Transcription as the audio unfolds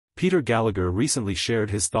Peter Gallagher recently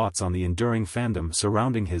shared his thoughts on the enduring fandom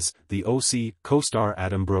surrounding The OC co-star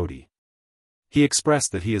Adam Brody. He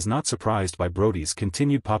expressed that he is not surprised by Brody's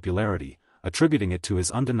continued popularity, attributing it to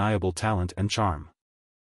his undeniable talent and charm.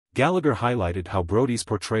 Gallagher highlighted how Brody's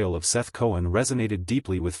portrayal of Seth Cohen resonated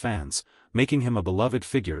deeply with fans, making him a beloved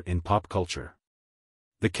figure in pop culture.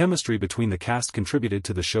 The chemistry between the cast contributed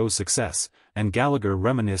to the show's success, and Gallagher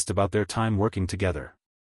reminisced about their time working together.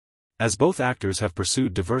 As both actors have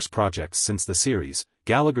pursued diverse projects since the series,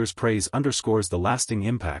 Gallagher's praise underscores the lasting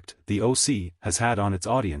impact The OC has had on its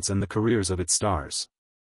audience and the careers of its stars.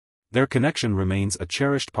 Their connection remains a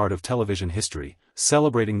cherished part of television history,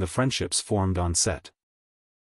 celebrating the friendships formed on set.